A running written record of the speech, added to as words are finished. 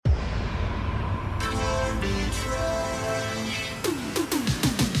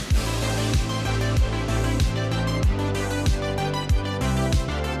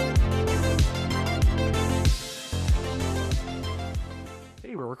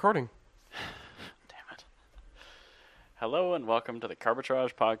recording. Damn it. Hello and welcome to the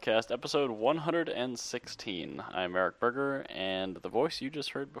Carbitrage Podcast, episode 116. I'm Eric Berger, and the voice you just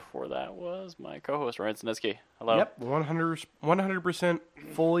heard before that was my co-host, Ryan Sinitsky. Hello. Yep, 100%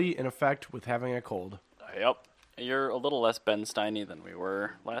 fully in effect with having a cold. Yep. You're a little less Ben Steiny than we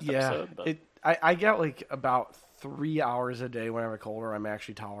were last episode. But I get like about 3 hours a day when I have a cold or I'm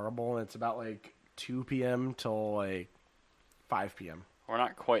actually tolerable, and it's about like 2 p.m. till like 5 p.m. we're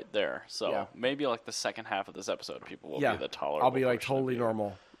not quite there, so Yeah. maybe like the second half of this episode, people will Yeah, be the tolerable. I'll be like version of totally you.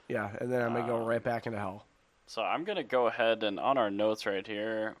 normal. Yeah, and then I'm going to go right back into hell. So I'm going to go ahead and, on our notes right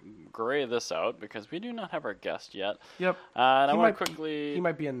here, gray this out because we do not have our guest yet. Yep. And I He want might- to quickly... He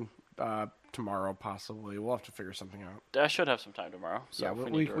might be in tomorrow, possibly. We'll have to figure something out. I should have some time tomorrow. So Yeah, if we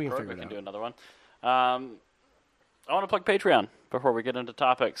we need to can record, figure we it can out. do another one. I want to plug Patreon before we get into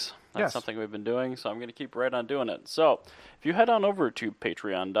topics. That's Yes. something we've been doing, so I'm going to keep right on doing it. So if you head on over to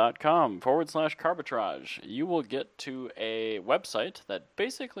patreon.com/carbitrage, you will get to a website that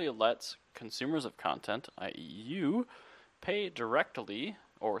basically lets consumers of content, i.e. you, pay directly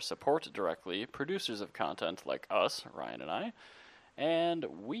or support directly producers of content like us, Ryan and I. And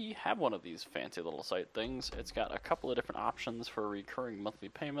we have one of these fancy little site things. It's got a couple of different options for recurring monthly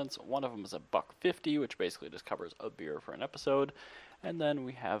payments. One of them is $1.50, which basically just covers a beer for an episode. And then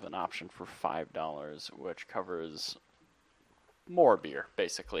we have an option for $5, which covers more beer,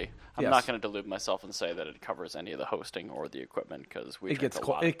 basically. I'm Yes. not going to delude myself and say that it covers any of the hosting or the equipment because we It drink gets a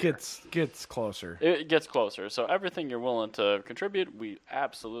lot of beer. gets closer. It gets closer. So everything you're willing to contribute, we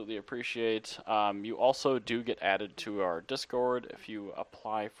absolutely appreciate. You also do get added to our Discord if you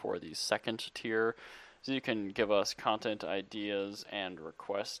apply for the second tier. So you can give us content ideas and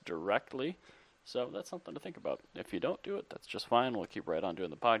requests directly. So that's something to think about. If you don't do it, that's just fine. We'll keep right on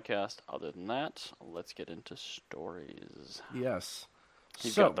doing the podcast. Other than that, let's get into stories. Yes.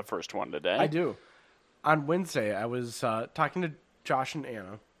 You've So, got the first one today. I do. On Wednesday, I was talking to Josh and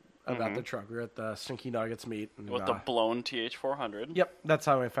Anna about the truck. We were at the Stinky Nuggets meet. And, With the blown TH400. Yep, that's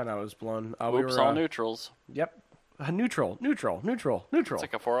how I found out it was blown. We Oops, were, all neutrals. Yep. Neutral. It's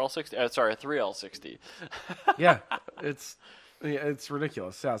like a 4L60. Sorry, a 3L60. Yeah, it's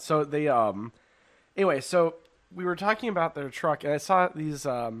ridiculous. Yeah. So they anyway, so we were talking about their truck, and I saw these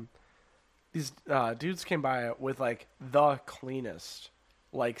dudes came by with like the cleanest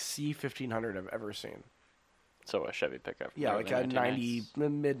like C1500 I've ever seen. So a Chevy pickup. Yeah, early like a 1990s.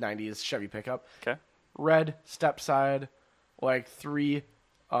 mid 90s Chevy pickup. Okay. Red step side, like three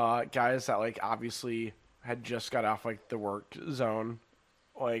guys that like obviously had just got off like the work zone,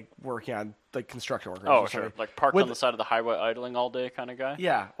 like working on like construction workers. Oh, or sure. something. Like parked With- on the side of the highway idling all day kind of guy?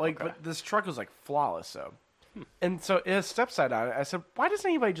 Yeah, like Okay. but this truck was like flawless though. And so it has step side on it. I said, why doesn't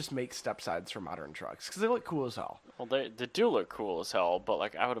anybody just make step sides for modern trucks? Because they look cool as hell. Well, they do look cool as hell, but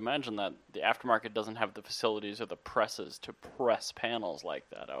like I would imagine that the aftermarket doesn't have the facilities or the presses to press panels like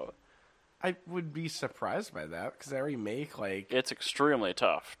that out. I would be surprised by that because they already make like. It's extremely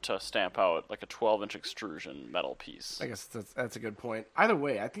tough to stamp out like a 12-inch extrusion metal piece. I guess that's a good point. Either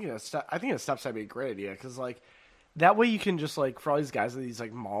way, I think a step side would be a great idea because like that way you can just like for all these guys with these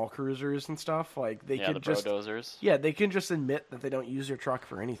like mall cruisers and stuff like they Yeah, could the just Brodozers. yeah they can just admit that they don't use your truck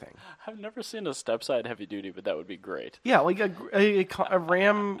for anything. I've never seen a step side heavy duty, but that would be great. Yeah, like a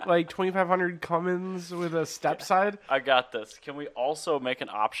Ram like 2500 Cummins with a step side. I got this. Can we also make an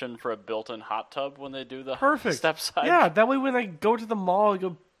option for a built-in hot tub when they do the Perfect. step side? Yeah, that way when they go to the mall and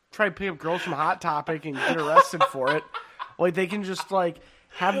go try to pick up girls from Hot Topic and get arrested for it, like they can just like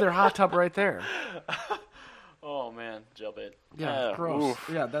have their hot tub right there. Oh man, jailbait. Yeah, gross. Oof.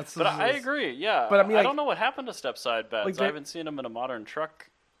 Yeah, that's. But I agree. Yeah, But I mean, I like- don't know what happened to step side beds. Like I they- haven't seen them in a modern truck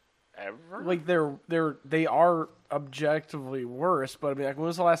ever. Like they are objectively worse. But I mean, like, when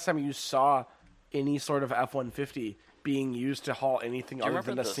was the last time you saw any sort of F-150 being used to haul anything Do you other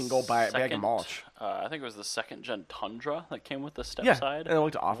remember than a the single bag of second, mulch? I think it was the second gen Tundra that came with the step Yeah, side. and it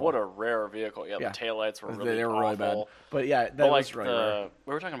looked awful. What a rare vehicle. Yeah, Yeah. the taillights were really They were awful. really bad. But yeah, that But like was really rare.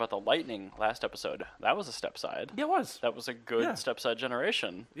 we were talking about the Lightning last episode. That was a step side. Yeah, it was. That was a good Yeah. step side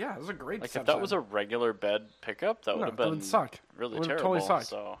generation. Yeah, it was a great. Like step if that side. was a regular bed pickup, that would have that been would suck. really Would've terrible. totally sucked.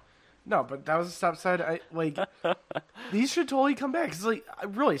 So No, but that was a step side. I like these should totally come back. Cause like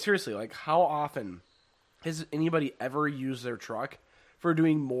really, seriously, like how often has anybody ever used their truck for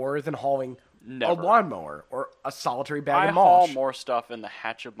doing more than hauling Never. a lawnmower or a solitary bag I of haul mulch? more stuff in the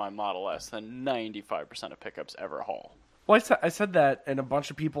hatch of my Model S than 95% of pickups ever haul. Well, I said that, and a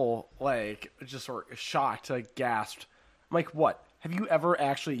bunch of people like just were shocked, like gasped. I'm like, what? Have you ever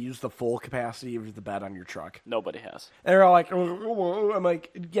actually used the full capacity of the bed on your truck? Nobody has. And they're all like, I'm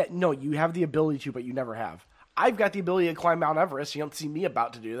like, yeah, no, you have the ability to, but you never have. I've got the ability to climb Mount Everest. You don't see me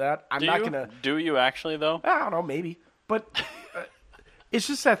about to do that. I'm not going to. Do you actually, though? I don't know, maybe. But it's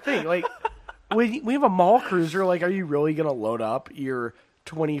just that thing. Like, when we have a mall cruiser, like, are you really going to load up your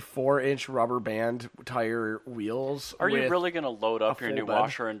 24-inch rubber band tire wheels? Are you really going to load up your full new bed?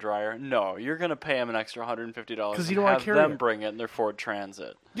 washer and dryer? No, you're going to pay them an extra $150 'Cause you and don't wanna have carry them it. bring it in their Ford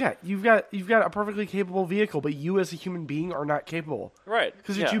Transit. Yeah, you've got a perfectly capable vehicle, but you as a human being are not capable. Right.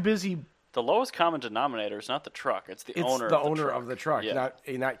 Because you're too busy. The lowest common denominator is not the truck. It's the owner of the truck, Yeah.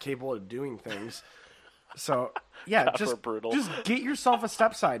 not capable of doing things. So, yeah, God, just we're brutal. just get yourself a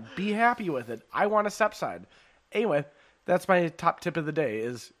step side. Be happy with it. I want a step side. Anyway, that's my top tip of the day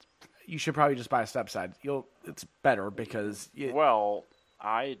is you should probably just buy a step side. It's better because Well,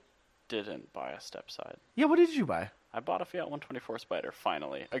 I didn't buy a step side. yeah, what did you buy? I bought a Fiat 124 Spider,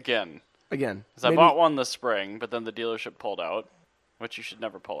 finally. Again. Again, 'Cause I bought one this spring, but then the dealership pulled out, which you should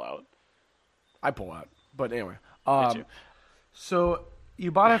never pull out. I pull out. But anyway. Me too. So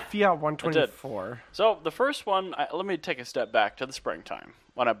you bought a Fiat 124. So the first one, let me take a step back to the springtime.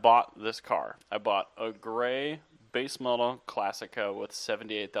 When I bought this car, I bought a gray base model Classica with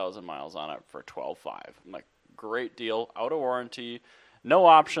 78,000 miles on it for $12,500. I'm like, great deal, out of warranty, no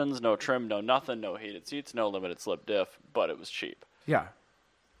options, no trim, no nothing, no heated seats, no limited slip diff, but it was cheap. Yeah.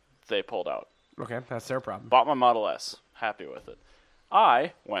 They pulled out. Okay, that's their problem. Bought my Model S, happy with it.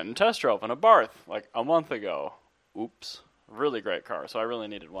 I went and test drove in a Barth like a month ago. Oops. Really great car, so I really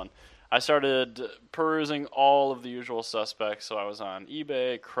needed one. I started perusing all of the usual suspects, so I was on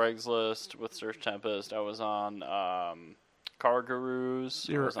eBay, Craigslist with Search Tempest, I was on Car Gurus,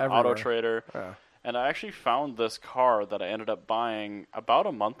 I You're was on everywhere. Auto Trader, Yeah. and I actually found this car that I ended up buying about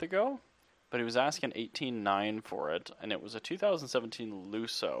a month ago, but he was asking $18,900 for it, and it was a 2017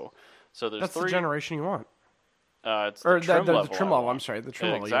 Lusso. So there's That's three. the generation you want. It's Or the trim level. the trim I level. want. I'm sorry, the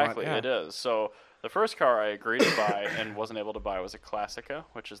trim level. Exactly, you want. it is. So the first car I agreed to buy and wasn't able to buy was a Classica,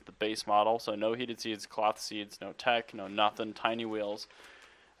 which is the base model. So no heated seats, cloth seats, no tech, no nothing, tiny wheels.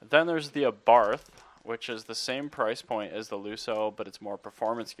 Then there's the Abarth, which is the same price point as the Lusso, but it's more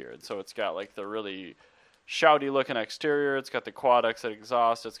performance geared. So it's got like the really shouty looking exterior. It's got the quad exit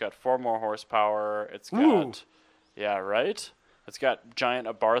exhaust. It's got 4 more horsepower. It's got, Ooh. yeah, right. It's got giant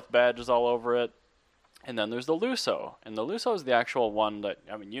Abarth badges all over it. And then there's the Lusso, and the Lusso is the actual one that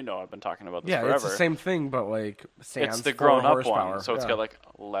I've been talking about this Yeah, forever. it's the same thing, but like sans It's the 4 grown-up horsepower. one, so it's Yeah. got like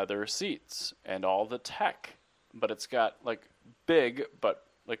leather seats and all the tech, but it's got like big but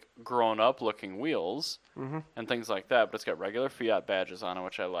like grown-up looking wheels and things like that. But it's got regular Fiat badges on it,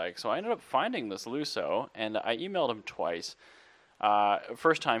 which I like. So I ended up finding this Lusso, and I emailed him twice.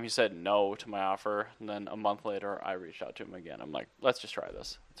 First time he said no to my offer, and then a month later I reached out to him again. I'm like, let's just try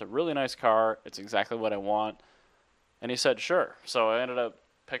this. It's a really nice car. It's exactly what I want. And he said sure. So I ended up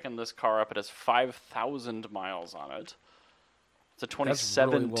picking this car up. It has 5,000 miles on it. It's a That's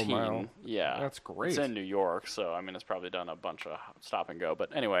really low 2017. mile. Yeah. That's great. It's in New York, so I mean it's probably done a bunch of stop and go.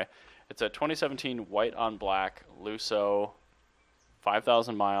 But anyway, it's a 2017 white on black Lusso,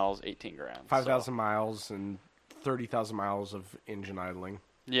 5,000 miles, 18 grand. 5,000 miles and 30,000 miles of engine idling.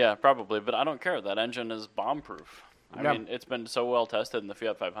 Yeah, probably, but I don't care. That engine is bomb-proof. I Yeah. mean, it's been so well tested in the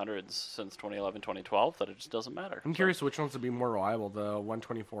Fiat 500s since 2011, 2012 that it just doesn't matter. I'm curious which ones would be more reliable, the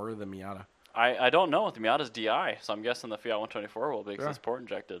 124 or the Miata. I don't know. The Miata's DI, so I'm guessing the Fiat 124 will be because Yeah. it's port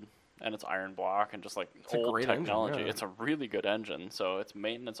injected. And it's iron block and just like a old great engine, technology. yeah. It's a really good engine, so it's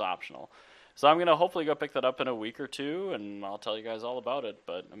maintenance optional. So I'm going to hopefully go pick that up in a week or two, and I'll tell you guys all about it.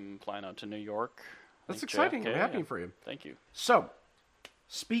 But I'm flying out to New York. I That's think exciting. JFK, I'm happy yeah. for you. Thank you. So,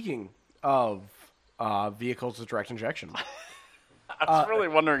 speaking of vehicles with direct injection, I was really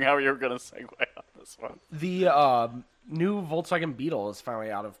wondering how you were going to segue on this one. the new Volkswagen Beetle is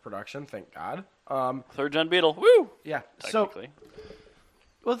finally out of production. Thank God. Third gen Beetle. Woo! Yeah. So, Technically.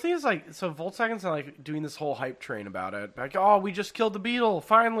 well, the thing is, like, so Volkswagen's like doing this whole hype train about it. Like, oh, we just killed the Beetle.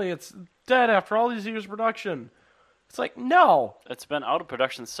 Finally, it's dead after all these years of production. It's like, no. It's been out of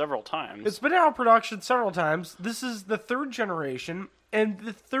production several times. It's been out of production several times. This is the third generation, and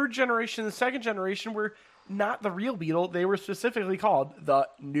the third generation and the second generation were not the real Beetle. They were specifically called the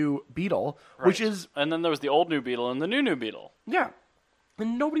new Beetle, which Right. is, And then there was the old new Beetle and the new Beetle. yeah.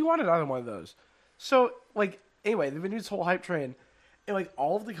 And nobody wanted either one of those. So, like, anyway, they've been doing this whole hype train, and, like,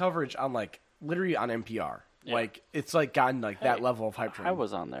 all of the coverage on, like, literally on NPR. Yeah. Like, it's, like, gotten, like, that Hey, level of hype train. I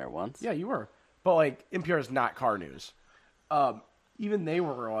was on there once. Yeah, you were. But, like, NPR is not car news. Even they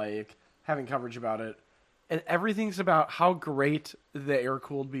were, like, having coverage about it. And everything's about how great the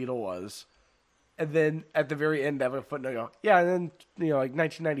air-cooled Beetle was. And then at the very end, they have a footnote go, yeah, and then, you know, like,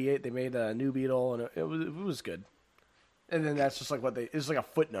 1998, they made a new Beetle, and it was good. And then that's just, like, it's like a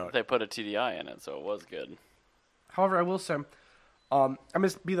footnote. They put a TDI in it, so it was good. However, I will say, I'm going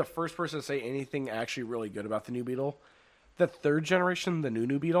to be the first person to say anything actually really good about the new Beetle. The third generation, the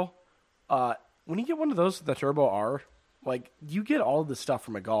new Beetle, when you get one of those with the Turbo R, like, you get all of the stuff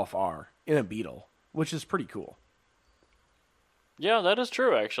from a Golf R in a Beetle, which is pretty cool. Yeah, that is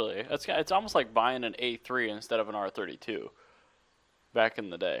true, actually. It's almost like buying an A3 instead of an R32 back in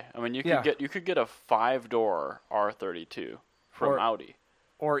the day. I mean, you could get a 5-door R32 from Audi.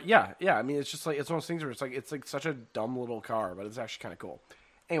 Or yeah. I mean, it's just like, it's one of those things where it's like such a dumb little car, but it's actually kind of cool.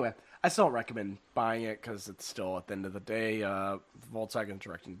 Anyway, I still don't recommend buying it because it's still, at the end of the day, Volkswagen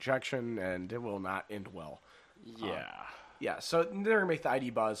direct injection, and it will not end well. Yeah. Yeah, so they're going to make the ID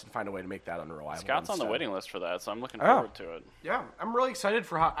Buzz and find a way to make that unreliable. Scott's on the waiting list for that, so I'm looking forward to it. Yeah, I'm really excited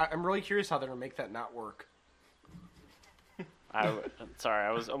for I'm really curious how they're going to make that not work. Sorry,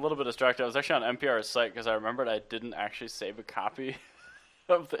 I was a little bit distracted. I was actually on NPR's site because I remembered I didn't actually save a copy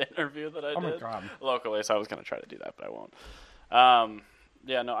of the interview that I did. Oh my God. Locally, so I was going to try to do that, but I won't.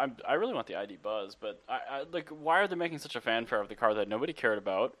 Yeah, no, I really want the ID Buzz, but I like, why are they making such a fanfare of the car that nobody cared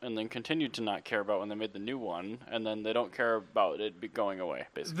about, and then continued to not care about when they made the new one, and then they don't care about it going away,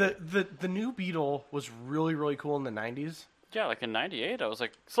 basically? The new Beetle was really, really cool in the 90s. Yeah, like in 98, I was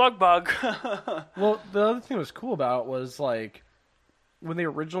like, slug bug. Well, the other thing that was cool about it was, like, when they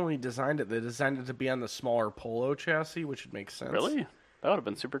originally designed it, they designed it to be on the smaller Polo chassis, which would make sense. Really? That would have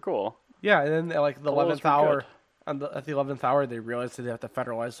been super cool. Yeah, and then, like, the Polos 11th were hour... good. At the 11th hour, they realized that they have to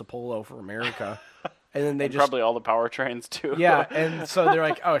federalize the Polo for America. And then they just... Probably all the powertrains, too. Yeah, and so they're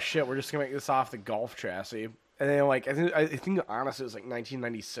like, oh, shit, we're just going to make this off the Golf chassis. And then, like, I think honestly, it was like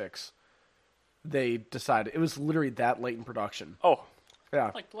 1996. They decided. It was literally that late in production. Oh. Yeah.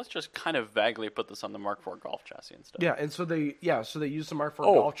 Like, let's just kind of vaguely put this on the Mark IV Golf chassis instead. Yeah, and so they used the Mark IV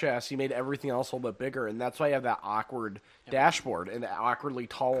Golf chassis, made everything else a little bit bigger, and that's why you have that awkward dashboard and the awkwardly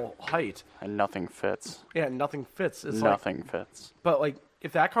tall height. And nothing fits. Yeah, nothing fits. It's Nothing fits. But, like,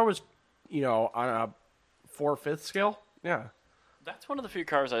 if that car was, on a 4/5 scale, yeah. That's one of the few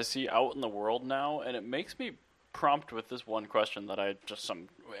cars I see out in the world now, and it makes me prompt with this one question that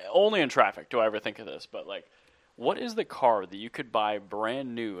only in traffic do I ever think of this, but, like, what is the car that you could buy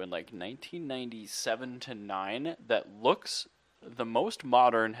brand new in, like, 1997 to 9 that looks the most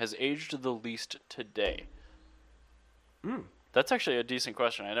modern, has aged the least today? That's actually a decent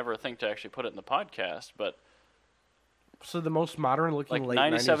question. I never think to actually put it in the podcast, but... So the most modern looking like late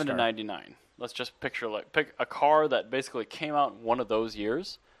 97 90s to car. 99. Let's just pick a car that basically came out in one of those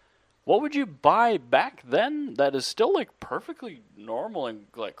years. What would you buy back then that is still, like, perfectly normal and,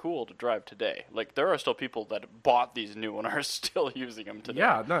 like, cool to drive today? Like, there are still people that bought these new and are still using them today.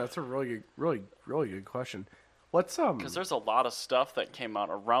 Yeah, no, that's a really good question. Let's Because there's a lot of stuff that came out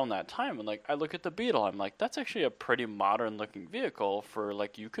around that time, and, like, I look at the Beetle, I'm like, that's actually a pretty modern looking vehicle for,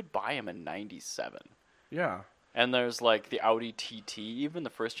 like, you could buy them in 97. Yeah. And there's, like, the Audi TT, even the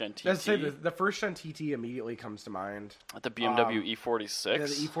first gen TT. Let's say the first gen TT immediately comes to mind. The BMW E46. Yeah, the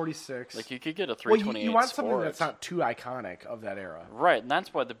E46. Like, you could get a well, 328 you want Sport. something that's not too iconic of that era. Right, and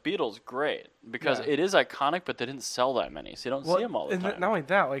that's why the Beetle's great. Because Yeah. it is iconic, but they didn't sell that many, so you don't see them all the and time. not only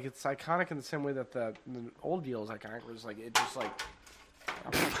that, like, it's iconic in the same way that the old Beetle is iconic, where it's like, it just, like...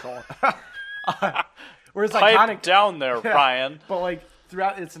 Whereas Pipe iconic... down there, Yeah. Ryan. But, like,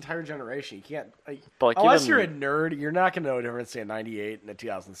 throughout its entire generation, you can't... Like, But, like, unless even- you're a nerd, you're not going to know the difference between a 98 and a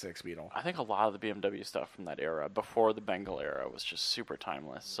 2006 Beetle. I think a lot of the BMW stuff from that era, before the Bengal era, was just super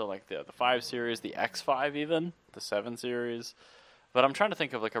timeless. So, like, the 5 Series, the X5 even, the 7 Series. But I'm trying to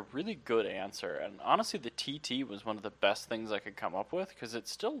think of, like, a really good answer. And honestly, the TT was one of the best things I could come up with, because it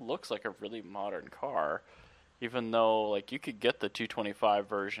still looks like a really modern car, even though, like, you could get the 225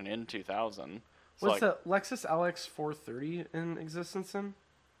 version in 2000. So, Was like, the Lexus LX 430 in existence then?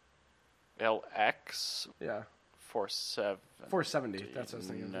 LX Yeah. 470. 470, that's what I was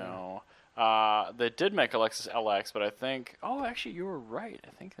thinking. No. They did make a Lexus LX, but I think... Oh, actually, you were right. I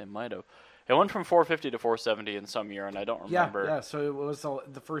think they might have. It went from 450 to 470 in some year, and I don't remember. Yeah, so it was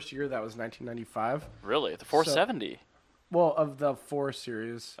the first year, that was 1995. Really? The 470? Well, of the 4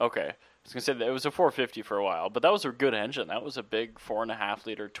 Series. Okay. I was going to say that it was a 450 for a while, but that was a good engine. That was a big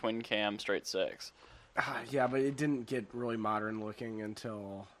 4.5-liter twin cam straight six. Yeah, but it didn't get really modern looking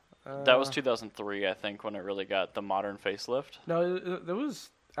until... That was 2003, I think, when it really got the modern facelift. No, it was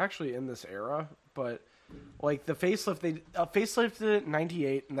actually in this era, but like the facelift, they facelifted it in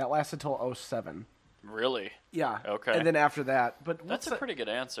 98, and that lasted till 07. Really? Yeah. Okay. And then after that, but That's a pretty good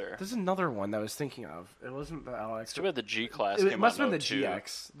answer. There's another one that I was thinking of. It wasn't the LX. It's too bad the G-Class It came must out have in been the 02.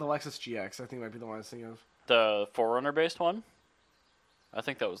 GX, the Lexus GX. I think might be the one I was thinking of. The 4Runner-based one? I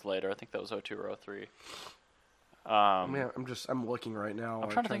think that was later. I think that was 02 or 03. Man, I'm looking right now. I'm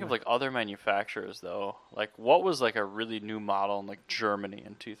trying to think of like other manufacturers though. Like what was like a really new model in like Germany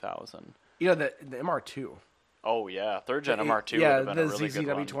in 2000? the MR2. Oh yeah, third gen MR2 Yeah, would have been the a really good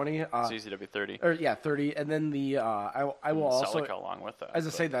one. ZZW20. ZZW30. Or yeah, 30, and then the I will also, Celica along with that. as I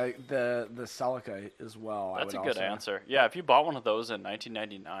say, the Celica as well. That's I a would good also, answer. Yeah, if you bought one of those in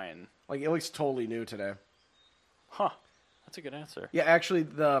 1999, Like, it looks totally new today. huh? That's a good answer. Yeah, actually,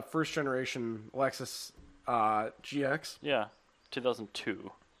 the first generation Lexus GX. Yeah,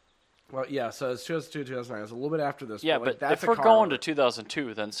 2002. Well, yeah, so it's 2002, 2009. It's a little bit after this. Yeah, like, but that's if a we're car going to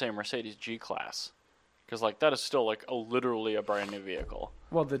 2002, then say Mercedes G-Class, because like that is still like literally a brand new vehicle.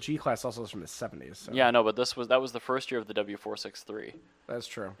 Well, the G-Class also is from the 70s. So Yeah, no, but that was the first year of the W463, that's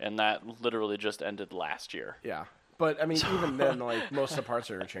true. and that literally just ended last year. Yeah, but I mean, even then, like most of the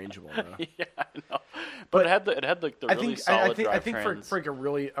parts are interchangeable. Though. Yeah, I know. But it had like the really solid I think for drivetrains. like a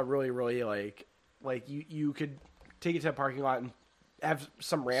really like you could take it to a parking lot and have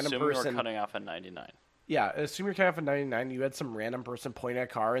some random Assume we person. were cutting off in 99. Yeah, assume you're coming off in 99. You had some random person point at a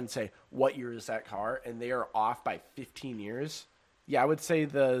car and say, "What year is that car?" And they are off by 15 years. Yeah, I would say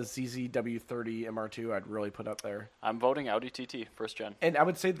the ZZW30 MR2 I'd really put up there. I'm voting Audi TT first gen. And I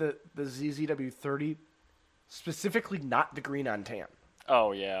would say the ZZW30, specifically not the green on tan.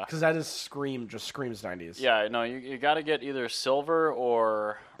 Oh yeah. Because that is just screams 90s. Yeah, no, you got to get either silver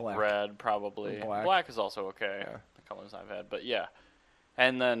or Black. red, probably. Black. Is also okay. Yeah. The colors I've had, but yeah.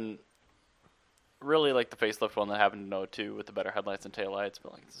 And then, really like the facelift one that happened in 02 with the better headlights and taillights,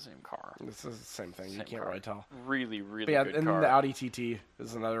 but like it's the same car. This is the same thing. You Same can't car. really tell. Really, really But yeah, good and car. the Audi TT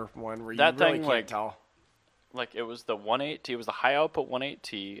is another one where That you really thing, can't like, tell. Like it was the 1.8T. It was the high output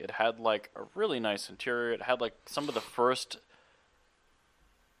 1.8T. It had like a really nice interior. It had like some of the first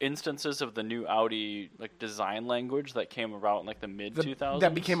instances of the new Audi like design language that came about in like the mid 2000s.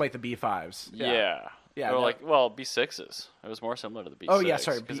 That became like the B5s. Yeah. Yeah, Or that- like, well, B6s. It was more similar to the B6. Oh, yeah,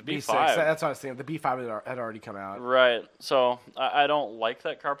 sorry. 'cause the B6. That's what I was thinking. The B5 had already come out. Right. So I don't like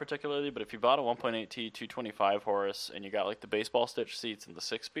that car particularly, but if you bought a 1.8T 225 horse and you got like the baseball stitch seats and the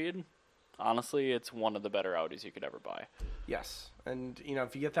 6-speed, honestly, it's one of the better Audis you could ever buy. Yes. And,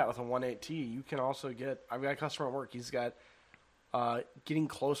 if you get that with a 1.8T, you can also get... I've got a customer at work. He's got getting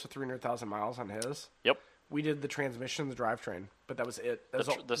close to 300,000 miles on his. Yep. We did the transmission, the drivetrain, but that was it. The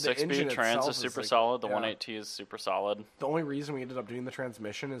engine 6-speed trans itself is super like- solid. The yeah. 1.8T is super solid. The only reason we ended up doing the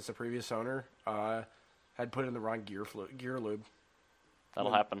transmission is the previous owner had put in the wrong gear lube.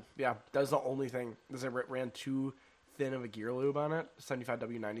 That'll happen. Yeah, that was the only thing. Is it ran too thin of a gear lube on it.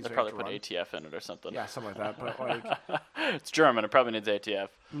 75W90s. They probably put ATF in it or something. Yeah, something like that. But like, It's German. It probably needs ATF.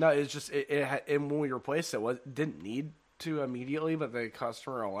 no, it's just and when we replaced it, didn't need to immediately, but the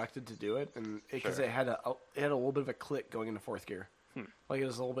customer elected to do it, and because Sure. it had a little bit of a click going into fourth gear, like it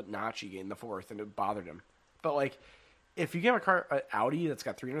was a little bit notchy in the fourth, and it bothered him. But like, if you get a car, an Audi that's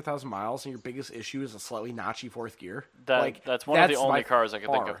got 300,000 miles, and your biggest issue is a slightly notchy fourth gear, That's one of the only by cars I can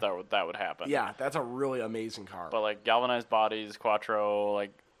think far- of that would happen. Yeah, that's a really amazing car. But like galvanized bodies, Quattro,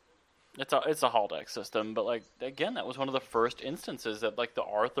 like it's a Haldex system. But like again, that was one of the first instances that like the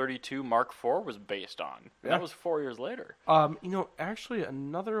R32 Mark IV was based on. And Yeah. That was 4 years later. Actually,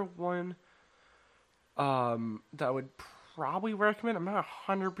 another one that I would probably recommend. I'm not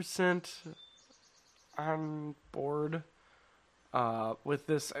 100% on board with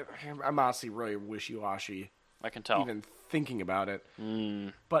this. I'm honestly really wishy-washy I can tell. even thinking about it.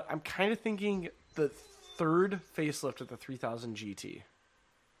 But I'm kind of thinking the third facelift of the 3000 GT.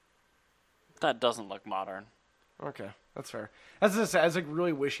 That doesn't look modern. Okay, that's fair. As I said, I was like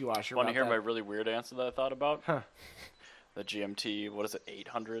really wishy-washy Want to about hear that. my really weird answer that I thought about? Huh. The GMT, what is it,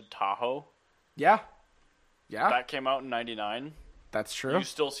 800 Tahoe? Yeah. That came out in 99. That's true. You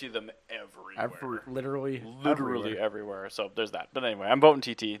still see them everywhere. Literally Literally everywhere. everywhere. So there's that. But anyway, I'm voting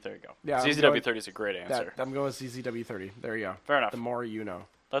TT. There you go. Yeah, I'm ZZW30 is a great answer. I'm going with ZZW30. There you go. Fair enough. The more you know.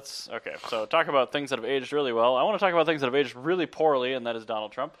 That's okay. So talk about things that have aged really well. I want to talk about things that have aged really poorly, and that is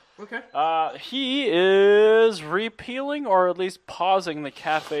Donald Trump. Okay. He is repealing or at least pausing the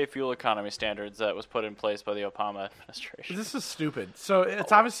CAFE fuel economy standards that was put in place by the Obama administration. This is stupid. So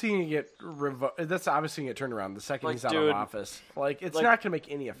it's obviously going to get that's obviously going to get turned around the second Like, he's out dude, of office. Like it's like, not going to make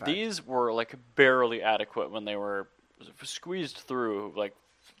any effect. These were like barely adequate when they were squeezed through like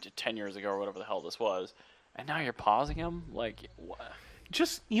 10 years ago or whatever the hell this was, and now you're pausing them. Like, what?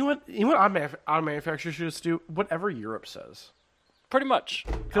 Just you know what auto manufacturers should just do whatever Europe says. Pretty much.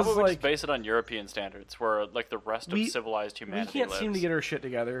 How 'Cause, about we like, just base it on European standards, where like the rest of civilized We humanity can't lives? seem to get our shit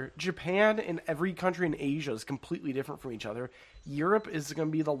together. Japan and every country in Asia is completely different from each other. Europe is going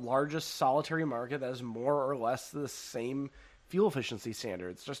to be the largest solitary market that has more or less the same fuel efficiency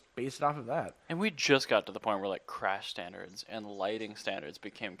standards. Just base it off of that. And we just got to the point where like crash standards and lighting standards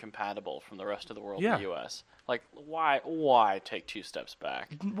became compatible from the rest of the world Yeah. in the U.S. Like, why take 2 steps back?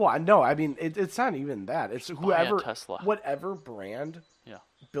 Well, no, I mean it's not even that. It's whoever, Tesla. whatever brand Yeah.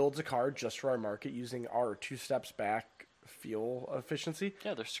 builds a car just for our market using our 2 steps back fuel efficiency.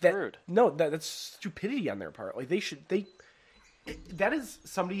 Yeah, they're that- screwed. that's stupidity on their part. Like that is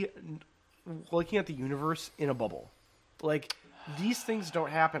somebody looking at the universe in a bubble. Like these things don't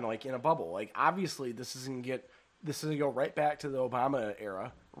happen like in a bubble. Like obviously this is gonna go right back to the Obama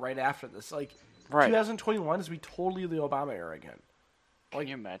era right after this. Like Right. 2021 is be totally the Obama era again. Can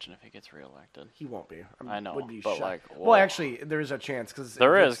you imagine if he gets reelected? He won't be. I know, Would be but, shocked. like, well, whoa. actually, there is a chance because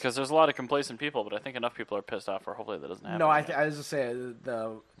There is, because there's a lot of complacent people, but I think enough people are pissed off for hopefully that doesn't happen. No, I again. was just saying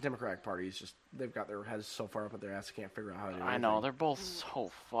the Democratic Party is just they've got their heads so far up at their ass they can't figure out how to do I anything. know, they're both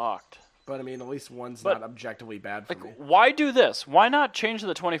so fucked. But I mean, at least one's But- not objectively bad for Like, me. why do this? Why not change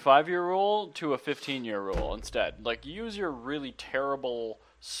the 25-year rule to a 15-year rule instead? Like, use your really terrible,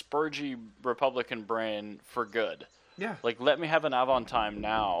 spurgy Republican brain for good. Yeah. Like, let me have an Avon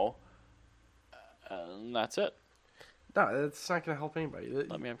now, and that's it. No, it's not going to help anybody.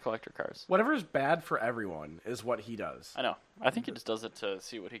 Let me have collector cars. Whatever is bad for everyone is what he does. I know. I think he just does it to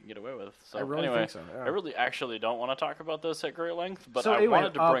see what he can get away with. So I really anyway, think so, yeah. I really actually don't want to talk about this at great length, but So I anyway,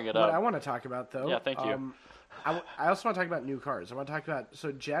 wanted to bring it what I up. want to talk about, though. Yeah, thank you. I also want to talk about new cars. I want to talk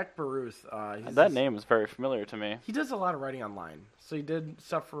about Jack Baruth. That name is very familiar to me. He does a lot of writing online. So he did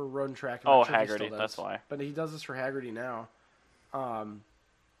stuff for Road and Track. Oh, not sure if he Haggerty, still that's does. why. But he does this for Haggerty now.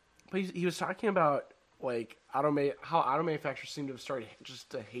 But he was talking about like how auto manufacturers seem to have started just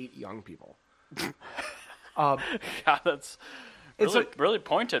to hate young people. God, that's It's really, really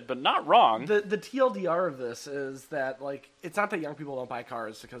pointed, but not wrong. The TLDR of this is that like it's not that young people don't buy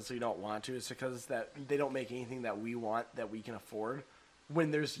cars because they don't want to. It's because that they don't make anything that we want that we can afford.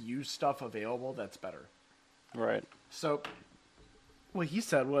 When there's used stuff available, that's better. Right. So what he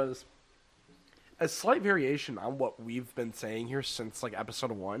said was a slight variation on what we've been saying here since like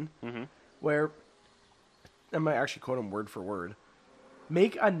episode 1, where I might actually quote him word for word.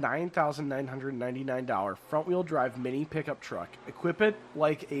 Make a $9,999 front-wheel drive mini pickup truck. Equip it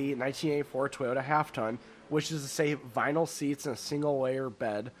like a 1984 Toyota half-ton, which is to say vinyl seats and a single-layer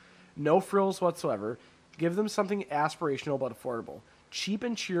bed. No frills whatsoever. Give them something aspirational but affordable. Cheap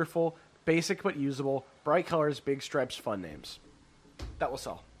and cheerful, basic but usable, bright colors, big stripes, fun names. That will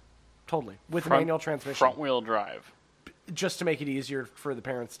sell. Totally. With a manual transmission. Front-wheel drive. Just to make it easier for the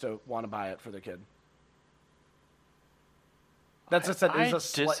parents to want to buy it for their kid. That's just I a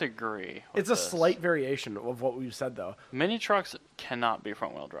slight, disagree. it's a slight variation of what we've said, though. Mini trucks cannot be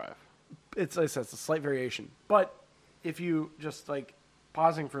front-wheel drive. It's like I said, it's a slight variation. But if you just like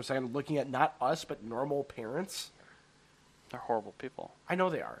pausing for a second, looking at not us but normal parents, They're horrible people. I know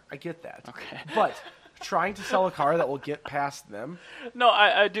they are. I get that. Okay. But trying to sell a car that will get past them. No,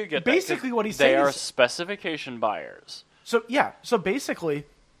 I do get that. Basically what he's they saying are is- specification buyers. So yeah. So basically,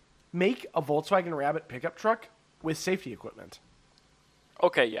 make a Volkswagen Rabbit pickup truck with safety equipment.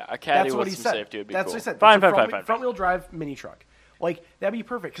 Okay, yeah, a caddy That's what with he some said. safety would be That's cool. what he said. Fine, That's a fine. front-wheel drive mini truck. Like that'd be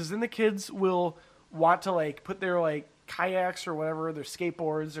perfect because then the kids will want to like put their like kayaks or whatever, their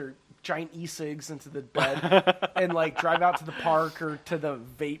skateboards or giant e-cigs into the bed and like drive out to the park or to the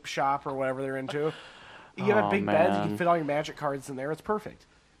vape shop or whatever they're into. You have Oh, a big bed, you man. can fit all your magic cards in there. It's perfect.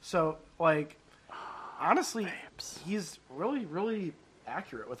 So like, honestly, he's really, really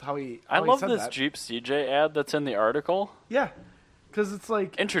accurate with how he. I how he love said this that. Jeep CJ ad that's in the article. Yeah, because it's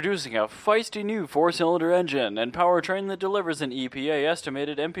like Introducing a feisty new 4-cylinder engine and powertrain that delivers an EPA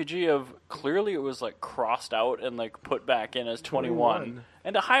estimated MPG of, clearly it was like crossed out and like put back in as 21,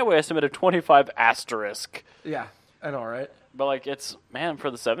 and a highway estimate of 25 asterisk. yeah, I know, right? But like it's, man,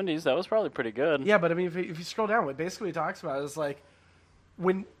 for the 70s that was probably pretty good. Yeah, but I mean, if you scroll down, what basically he talks about is like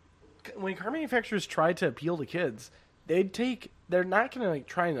when car manufacturers try to appeal to kids, they're not going to like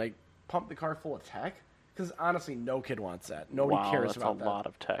try and like pump the car full of tech because honestly, no kid wants that. Nobody Wow, cares that's about a that. lot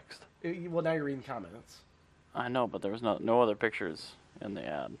of text. Well, now you're reading comments, I know, but there was no other pictures in the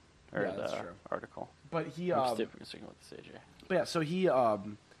ad or Yeah, that's the true. article. but he I'm sticking with the CJ. but yeah, so he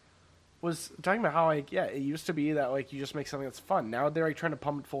was talking about how like it used to be that like you just make something that's fun. Now they're like trying to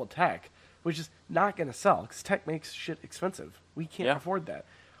pump it full of tech, which is not going to sell because tech makes shit expensive. We can't Yeah. afford that.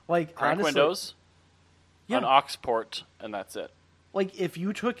 Like Crank honestly, windows, Yeah. an aux port, and that's it. like if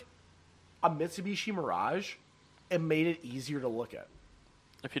you took a Mitsubishi Mirage and made it easier to look at.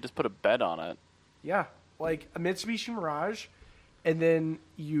 If you just put a bed on it, Yeah, like a Mitsubishi Mirage, and then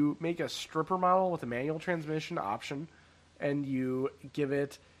you make a stripper model with a manual transmission option, and you give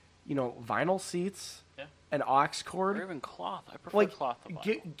it, vinyl seats, Yeah. an aux Or cord. even cloth. I prefer Like, cloth to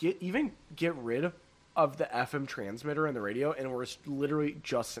vinyl. get rid of the FM transmitter and the radio, and we're literally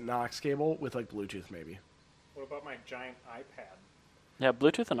just an aux cable with like Bluetooth maybe. What about my giant iPad? Yeah,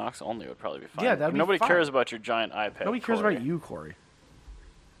 Bluetooth and aux only would probably be fine. Yeah, that'd be Nobody fine. cares about your giant iPad. Nobody cares Corey. about you, Corey.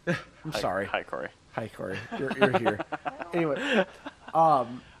 I'm sorry. Hi, Corey. Hi, Corey. You're here. Anyway,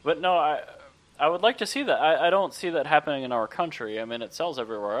 But no, I would like to see that. I don't see that happening in our country. I mean, it sells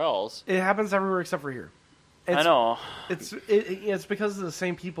everywhere else. it happens everywhere except for here. I know. It's because of the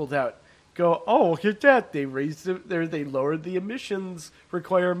same people that go, oh, look at that. They they lowered the emissions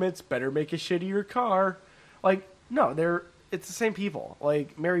requirements. Better make a shittier car. Like, no, it's the same people.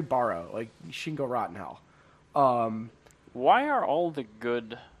 Like Mary Barra. Like, she can go rot in hell. Why are all the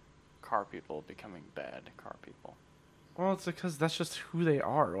good car people becoming bad car people? Well, it's because that's just who they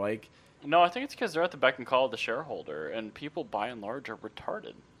are. Like, No, I think it's because they're at the beck and call of the shareholder, and people by and large are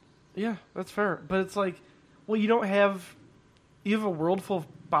retarded. yeah, that's fair. But it's like, well, you have a world full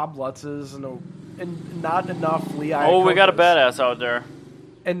of Bob Lutzes and not enough Lee Iacocas. Oh, we got a badass out there.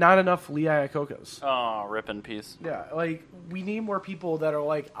 And not enough Lee Iacocas. Oh, rip in peace. Yeah, like, we need more people that are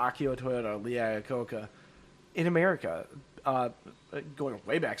like Akio Toyota, Lee Iacocca in America. Going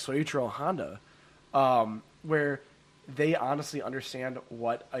way back, Soichiro Honda, where they honestly understand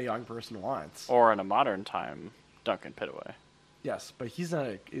what a young person wants. Or in a modern time, Duncan Pitaway. Yes, but he's not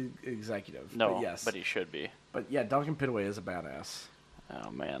an executive. No, but yes. but he should be. But yeah, Duncan Pitaway is a badass.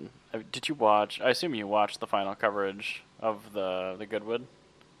 Oh, man. Did you watch... I assume you watched the final coverage of the Goodwood?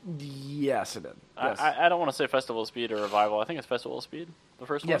 Yes, it did. Yes, I don't want to say Festival of Speed or Revival. I think it's Festival of Speed, the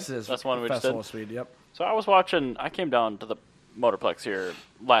first one. yes, it is. That's one we just Festival did. of Speed. Yep. So I was watching... I came down to the Motorplex here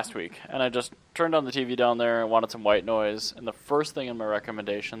last week, and I just turned on the TV down there and wanted some white noise, and the first thing in my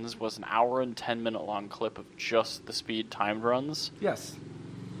recommendations was an hour and 10-minute long clip of just the Speed timed runs. Yes.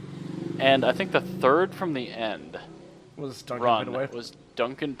 And I think the third from the end Was Duncan run Pitaway was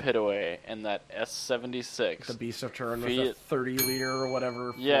Duncan Pitaway in that S76. the Beast of Turin with Fiat- the 30-liter or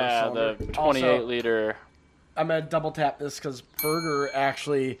whatever? Yeah, the four-cylinder? 28-liter. I'm going to double tap this because Berger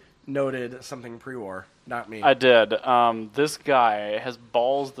actually noted something pre-war, not me. I did. This guy has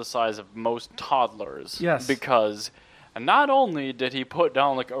balls the size of most toddlers. Yes. Because not only did he put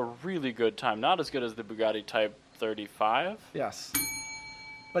down like a really good time, not as good as the Bugatti Type 35. Yes.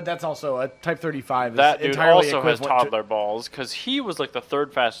 But that's also a Type 35 is That dude entirely also has equivalent to- toddler balls because he was like the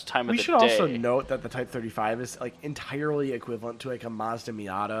third fastest time of We the should day. also note that the Type 35 is like entirely equivalent to like a Mazda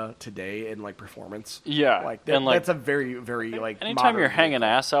Miata today in like performance. Yeah, Like, and, like, that's a very, very like Anytime modern you're hanging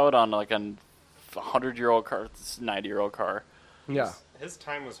vehicle. ass out on like a 100-year-old car, 90-year-old car, Yeah. His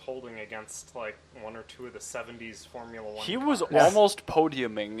time was holding against like one or two of the '70s Formula One. he was cars. Yeah. almost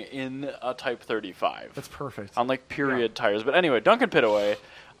podiuming in a Type 35 That's perfect. on like period tires. But anyway, Duncan Pitaway,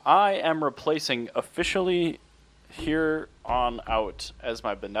 I am replacing officially here on out as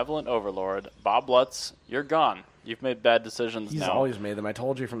my benevolent overlord. Bob Lutz, you're gone. You've made bad decisions He's now. always made them. I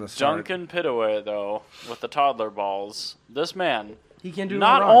told you from the start. Duncan Pitaway, though, with the toddler balls, this man He can do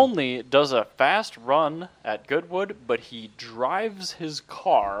not no wrong. only does a fast run at Goodwood, but he drives his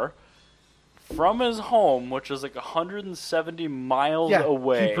car from his home, which is like 170 miles yeah,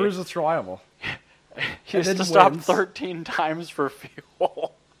 away. he proves it's reliable. He has and to then stop wins. 13 times for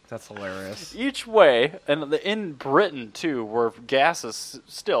fuel. That's hilarious. Each way, and in Britain too, where gas is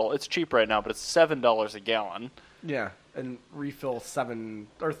still, it's cheap right now, but it's $7 a gallon. Yeah, and refill 7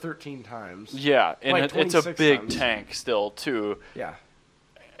 or 13 times. Yeah, and Like it's a 26 big times. tank still too. Yeah,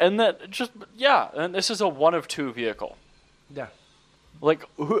 And that just and this is a one of two vehicle. yeah. Like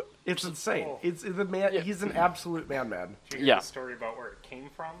who? It's insane. Oh. It's the man. Yeah. He's an absolute madman. Did you hear Yeah. the story about where it came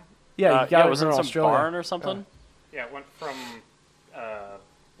from? Yeah, you got it was from in some Australia. barn or something. Yeah, it went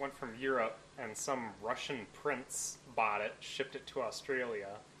from Europe, and some Russian prince bought it, shipped it to Australia,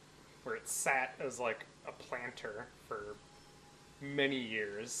 where it sat as like a planter for many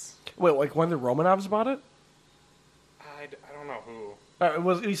years. Wait, like when the Romanovs bought it? I don't know who. It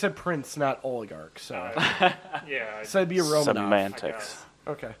was. You said prince, not oligarch. So, Yeah, so it'd be a Romanov. I Semantics. guess.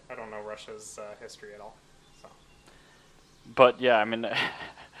 Okay. I don't know Russia's history at all. So. But yeah, I mean, then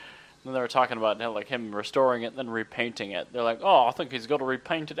they were talking about like him restoring it and then repainting it. They're like, oh, I think he's got to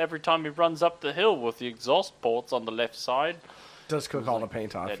repaint it every time he runs up the hill with the exhaust ports on the left side. Does cook all the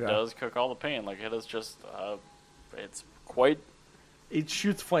paint off. It yeah. does cook all the paint. Like it is just, it's quite. It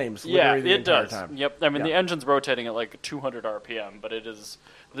shoots flames. Yeah, Literally the it entire does. Time. Yep. I mean, the Yeah. engine's rotating at like 200 RPM, but it is.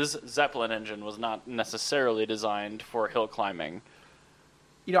 This Zeppelin engine was not necessarily designed for hill climbing.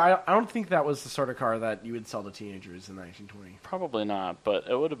 I don't think that was the sort of car that you would sell to teenagers in 1920. Probably not, but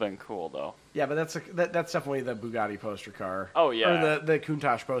it would have been cool though. Yeah, but that's definitely the Bugatti poster car. Oh, yeah. Or the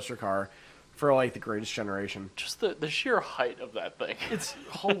Countach poster car for like the greatest generation. Just the sheer height of that thing. It's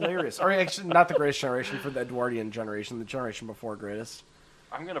hilarious. Or actually, not the greatest generation, for the Edwardian generation, the generation before greatest.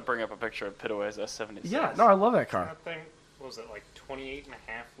 I'm gonna bring up a picture of Pitaway's S76. Yeah, no, I love that car. That thing, what was it, like 28.5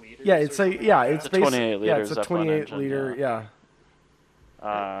 liters? Yeah, it's or like something yeah, like it's that? a 28 basically yeah, it's liters a F1 28 engine, liter. Yeah,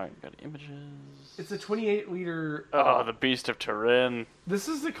 got images. it's a 28 liter. Oh, the Beast of Turin. This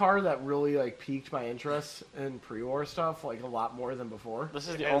is the car that really like piqued my interest in pre-war stuff, like a lot more than before. This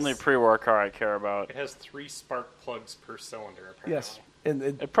is It the has- only pre-war car I care about. It has 3 spark plugs per cylinder, apparently. Yes, and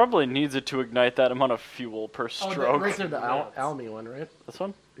It probably needs it to ignite that amount of fuel per stroke. right there, the Nuts. Almy one, right? This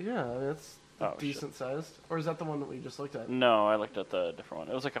one? Yeah, that's Oh, decent sized. Or is that the one that we just looked at? No, I looked at the different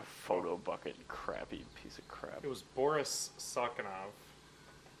one. It was like a photo bucket, crappy piece of crap. It was Boris Sakhanov.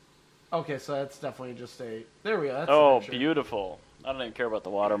 Okay, so that's definitely just a. There we go. That's Oh, the picture. beautiful. I don't even care about the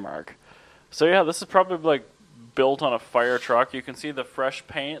watermark. So yeah, this is probably like built on a fire truck. You can see the fresh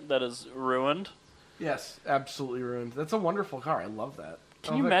paint that is ruined. Yes, absolutely ruined. That's a wonderful car. I love that.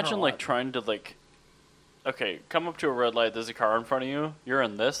 Can I you love that car imagine a like lot. trying to like okay, come up to a red light, there's a car in front of you, you're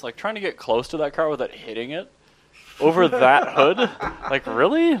in this, like trying to get close to that car without hitting it over that hood? Like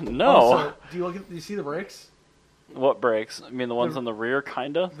really? No. Also, do you see the brakes? What brakes? I mean the ones on the rear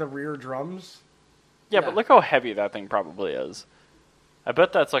kinda? The rear drums. Yeah, Yeah. but look how heavy that thing probably is. I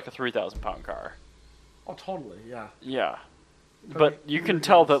bet that's like a 3,000-pound car. Oh, totally. Yeah. Yeah. But But it- you rear can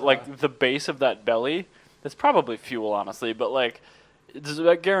tell that drums, like the base of that belly, it's probably fuel honestly, but like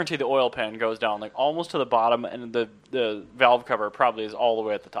I guarantee the oil pan goes down like almost to the bottom, and the valve cover probably is all the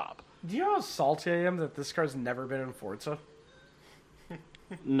way at the top. Do you know how salty I am that this car's never been in Forza?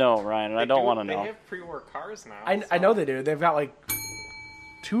 No, Ryan, and I don't want to They know. have pre-war cars now. I so- know they do. They've got like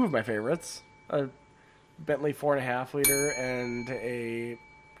 2 of my favorites: a Bentley 4.5 liter and a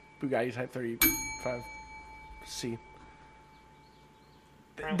Bugatti Type 35C.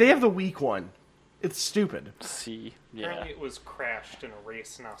 They have the weak one. It's stupid. See, Apparently yeah, it was crashed in a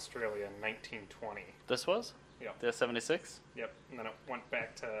race in Australia in 1920. this was Yep. the 76. Yep. And then it went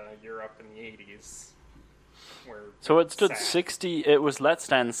back to Europe in the 80s. Where So it stood sat, 60. It was let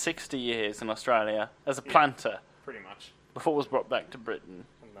stand 60 years in Australia as a planter pretty much. before it was brought back to Britain,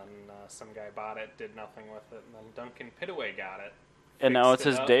 And then some guy bought it, did nothing with it, and then Duncan Pitaway got it. and now fixed it's it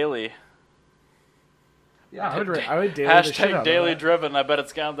his up. daily. Yeah, I would daily the shit out Hashtag of daily that. driven. I bet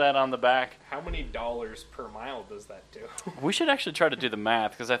it's got that on the back. How many dollars per mile does that do? We should actually try to do the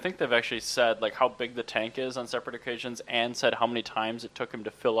math because I think they've actually said like how big the tank is on separate occasions and said how many times it took him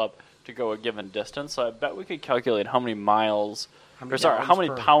to fill up to go a given distance. So I bet we could calculate how many miles, How how many gallons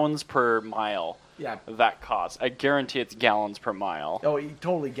per- pounds per mile Yeah. that costs. I guarantee it's gallons per mile. Oh,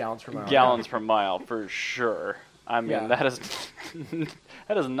 totally gallons per mile. Gallons per mile for sure. I mean Yeah. that is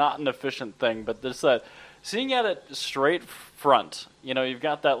that is not an efficient thing, but this seeing at it straight front, you know, you've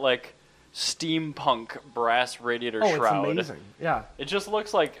got that like steampunk brass radiator Oh, shroud. it's amazing. Yeah. It just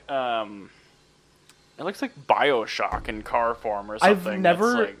looks like it looks like BioShock in car form or something. I've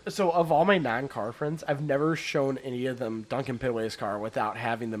never, That's like, so of all my non-car friends, I've never shown any of them Duncan Pitaway's car without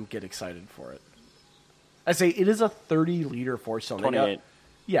having them get excited for it. I say it is a 30-liter 4-cylinder. 28.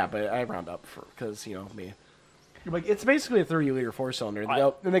 Yeah, but I round up because you know me. Like it's basically a 30-liter 4-cylinder.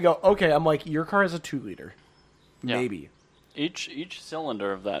 I- And they go, okay. I'm like, your car has a 2-liter, Yeah. maybe. Each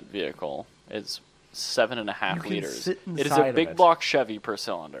cylinder of that vehicle is 7.5 You can liters. sit It is inside a of big it. block Chevy per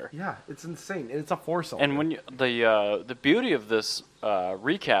cylinder. Yeah, it's insane. And it's a 4-cylinder. And when you, the beauty of this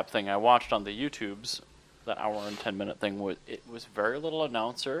recap thing I watched on the YouTubes, that hour and 10-minute thing, was it was very little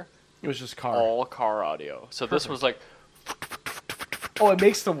announcer, it was just car. all car audio. So this was like Oh, it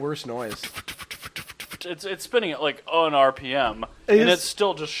makes the worst noise. it's spinning at like on RPM, It and is- it's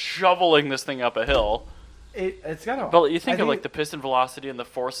still just shoveling this thing up a hill. It's got a. But you think I of like the piston velocity and the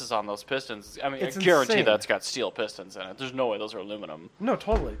forces on those pistons. I mean, I It's guarantee insane. that's got steel pistons in it. There's no way those are aluminum. No,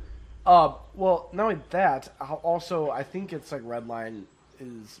 totally. Well, not only that, also I think it's like Redline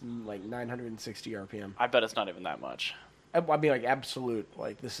is like 960 RPM. I bet it's not even that much. I mean, like absolute,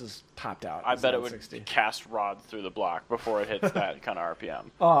 like this is topped out. I It's bet it would 960. cast rod through the block before it hits that kind of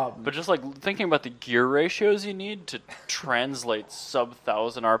RPM. Um, But just like thinking about the gear ratios you need to translate sub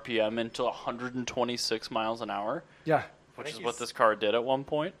 1,000 RPM into 126 miles an hour, yeah, which think is what he's- this car did at one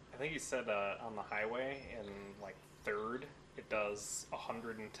point. I think he said on the highway in like third, it does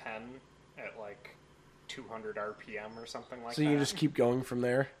 110 at like 200 RPM or something like so that. you just keep going from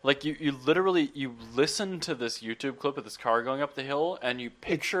there. Like you literally you listen to this YouTube clip of this car going up the hill and you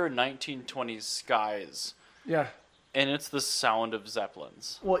picture 1920s skies. Yeah, And it's the sound of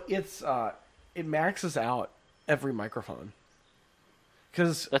Zeppelins. Well, it maxes out every microphone.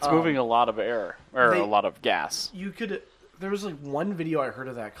 Because That's moving a lot of air, or they- a lot of gas. there was like one video I heard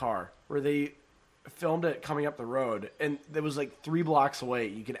of that car where they filmed it coming up the road, and it was like 3 blocks away.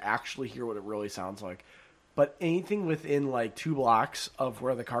 You could actually hear what it really sounds like. But anything within like 2 blocks of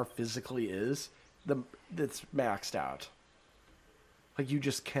where the car physically is, it's maxed out. Like, you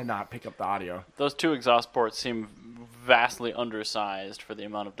just cannot pick up the audio. Those 2 exhaust ports seem vastly undersized for the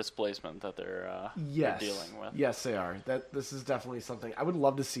amount of displacement that they're dealing with. Yes, they are. This is definitely something I would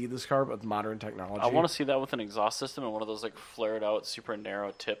love to see this car with modern technology. I want to see that with an exhaust system and one of those like flared out, super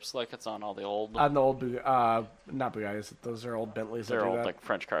narrow tips, like it's on all the old. On the old not Bugattis. Those are old Bentleys. They're that do old that. like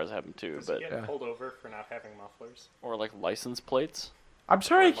French cars have them too, Does but he get pulled over for not having mufflers? or like license plates. I'm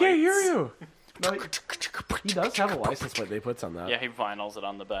sorry, I can't hear lights. you. No, he does have a license plate that he puts on that. Yeah, he vinyls it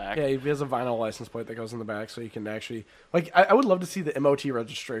on the back. Yeah, he has a vinyl license plate that goes in the back, so you can actually I would love to see the MOT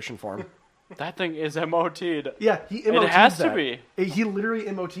registration form. That thing is MOT'd. Yeah, he MOT'd has to that. be. He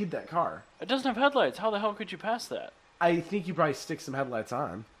literally MOT'd that car. It doesn't have headlights. How the hell could you pass that? I think you probably stick some headlights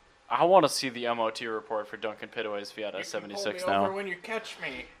on. I want to see the MOT report for Duncan Pitaway's Fiat Pull S76 me now. over when you catch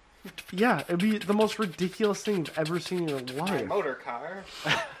me. Yeah, it'd be the most ridiculous thing you've ever seen in your My life. motor car.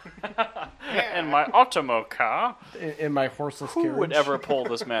 And my Automo car. In my horseless Who carriage. would ever pull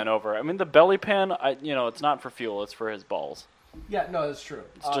this man over? I mean, the belly pan, it's not for fuel. It's for his balls. Yeah, no, that's true.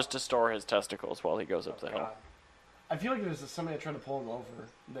 It's just to store his testicles while he goes up the hill. God. I feel like if there's somebody that tried to pull him over,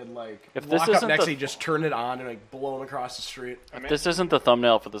 they'd like If this walk up isn't next the- to you, just turn it on and like blow him across the street. If this isn't the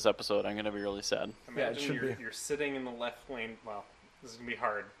thumbnail for this episode, I'm going to be really sad. Yeah, it Imagine should you're, be. you're sitting in the left lane. Well, this is gonna be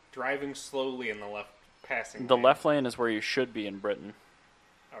hard. Driving slowly in the left passing. The lane. left lane is where you should be in Britain.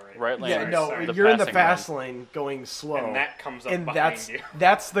 All right. right lane Yeah, Sorry, no, sorry. The you're in the passing fast lane going slow. And that comes up and behind that's you.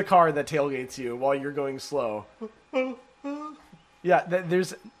 that's the car that tailgates you while you're going slow. Yeah,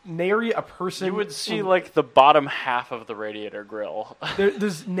 there's nary a person. You would see like the bottom half of the radiator grill.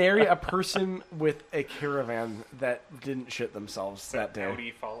 there's nary a person with a caravan that didn't shit themselves that day.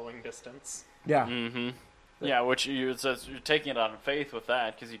 Audi following distance. Yeah, Mm-hmm. Yeah, which it says you're taking it on faith with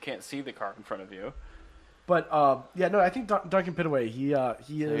that because you can't see the car in front of you. but yeah, no, I think Duncan Pitaway, he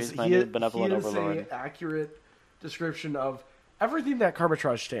is he's my he new is, benevolent he is overlord. a accurate description of everything that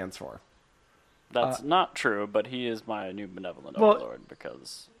Carbitrage stands for. That's not true, but he is my new benevolent well, overlord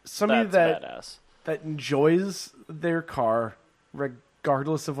because somebody that's badass. that enjoys their car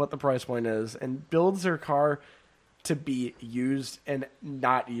regardless of what the price point is and builds their car to be used and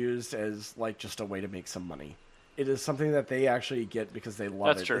not used as like just a way to make some money. It is something that they actually get because they love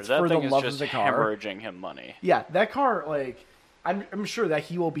That's it. true. It's That for thing the is love just of the car. hemorrhaging him money. Yeah, that car, like, I'm sure that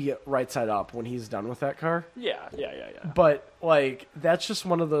he will be right side up when he's done with that car. Yeah. But like, that's just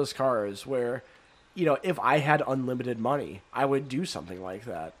one of those cars where, if I had unlimited money, I would do something like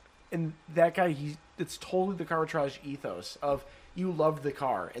that. And that guy, it's totally the Carbitrage ethos of you love the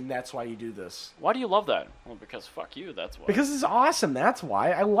car, and that's why you do this. Why do you love that? Well, because fuck you. That's why. Because it's awesome. That's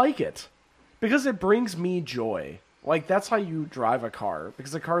why I like it. Because it brings me joy. Like, that's how you drive a car.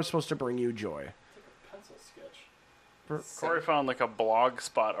 Because a car is supposed to bring you joy. pencil sketch. Corey found like a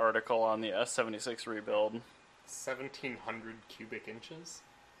blogspot article on the S76 rebuild. 1,700 cubic inches.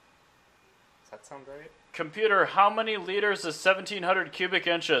 Does that sound right? Computer, how many liters is 1,700 cubic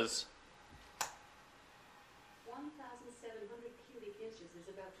inches? 1,700 cubic inches is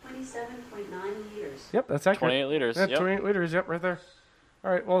about 27.9 liters. Yep, that's accurate. 28 liters. Yeah, Yep. 28 liters. Yep, right there.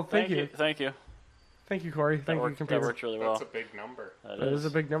 All right, well, thank you. Thank you. Thank you, Corey. That Thank you, worked, computer. that worked really well. That's a big number. That is a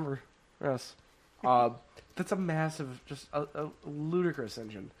big number. Yes. That's a massive, just a ludicrous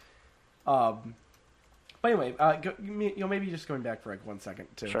engine. But anyway, maybe just going back for like 1 second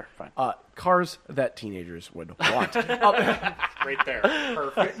to Sure, fine. Cars that teenagers would want. Right there.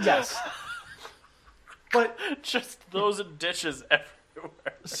 Perfect. Yes. But Just those dishes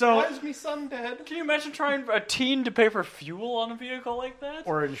everywhere. so Why is me son dead? Can you imagine trying a teen to pay for fuel on a vehicle like that?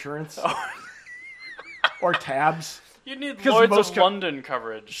 or insurance or tabs. You need because Lloyd's most of co- London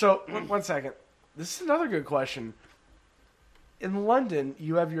coverage. So 1 second. This is another good question. In London,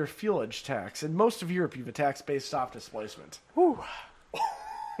 you have your fuelage tax. In most of Europe, you have a tax based off displacement.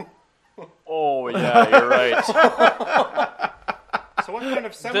 Oh yeah, you're right. So what kind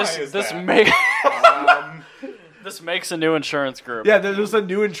of semi is this that? this makes a new insurance group. Yeah, there's a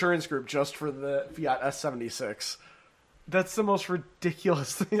new insurance group just for the Fiat S76. That's the most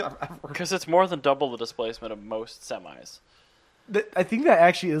ridiculous thing I've ever. Because it's more than double the displacement of most semis. I think that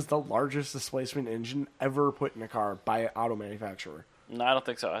actually is the largest displacement engine ever put in a car by an auto manufacturer. No, I don't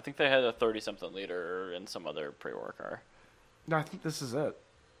think so. I think they had a 30-something liter in some other pre-war car. No, I think this is it.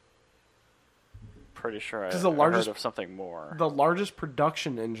 pretty sure I 'Cause the heard largest- of something more. The largest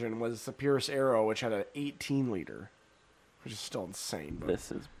production engine was the Pierce Arrow, which had an 18-liter, which is still insane. But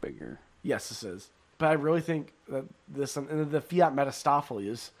This is bigger. yes, this is. But I really think that and the Fiat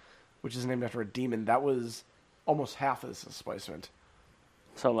Metastopheles, which is named after a demon, that was almost half of this displacement.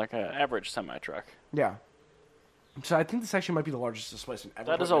 So like an average semi-truck. Yeah. So I think this actually might be the largest displacement ever.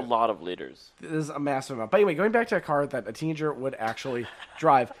 That is a lot of liters. It is a massive amount. But anyway, going back to a car that a teenager would actually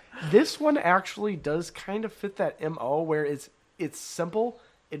drive, this one actually does kind of fit that MO where it's simple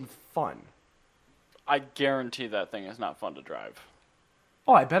and fun. I guarantee that thing is not fun to drive.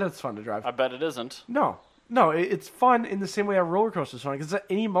 Oh, I bet it's fun to drive. I bet it isn't. No, it's fun in the same way a roller coaster is fun. Because at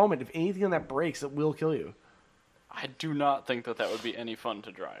any moment, if anything on that breaks, it will kill you. I do not think that would be any fun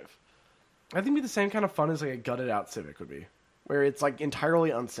to drive. I think it'd be the same kind of fun as like a gutted out Civic would be, where it's like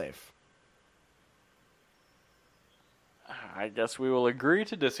entirely unsafe. I guess we will agree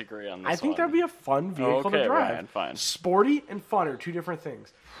to disagree on this I think one. that'd be a fun vehicle Okay, to drive. Ryan, fine. Sporty and fun are two different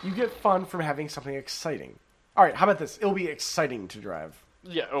things. You get fun from having something exciting. All right, how about this? It'll be exciting to drive.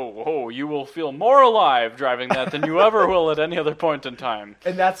 Yeah. Oh, you will feel more alive driving that than you ever will at any other point in time.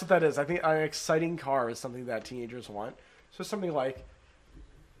 And that's what that is. I think an exciting car is something that teenagers want. So something like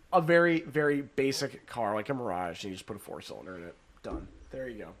a very, very basic car, like a Mirage, and you just put a 4-cylinder in it. Done. There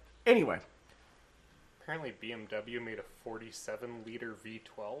you go. Anyway, Apparently, BMW made a 47-liter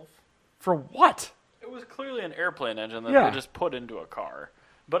V12. for what? It was clearly an airplane engine that Yeah. they just put into a car.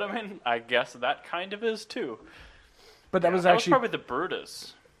 But I mean, I guess that kind of is too. But that was That actually... was probably the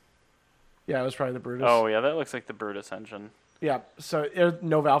Brutus. Yeah, it was probably the Brutus. Oh yeah, that looks like the Brutus engine. Yeah, so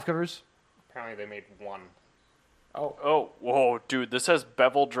no valve covers? Apparently, they made one. Oh, whoa, dude, this has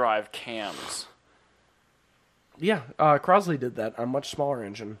bevel drive cams. Yeah, Crosley did that on a much smaller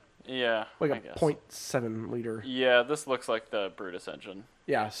engine. Yeah, Like I a guess. 0.7 liter. Yeah, this looks like the Brutus engine.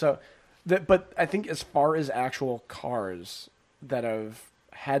 Yeah, so... But I think as far as actual cars that have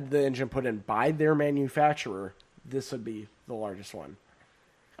had the engine put in by their manufacturer, this would be the largest one.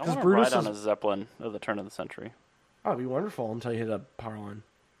 I 'Cause want to Brutus ride on is- a Zeppelin of the turn of the century. Oh, it'd be wonderful until you hit a power line.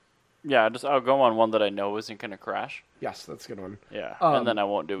 Yeah, I'll go on one that I know isn't going to crash. Yes, that's a good one. Yeah, Um, and then I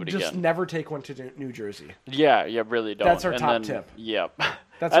won't do it Just again. never take one to New Jersey. Yeah, really don't. That's our And top then- tip. Yep.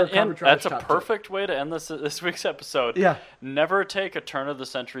 That's our And coverage that's driver's a top tip. perfect way to end this week's episode. Yeah. Never take a turn of the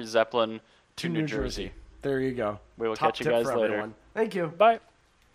century Zeppelin to New Jersey. There you go. We will Top catch you tip guys for later. everyone. Thank you. Bye.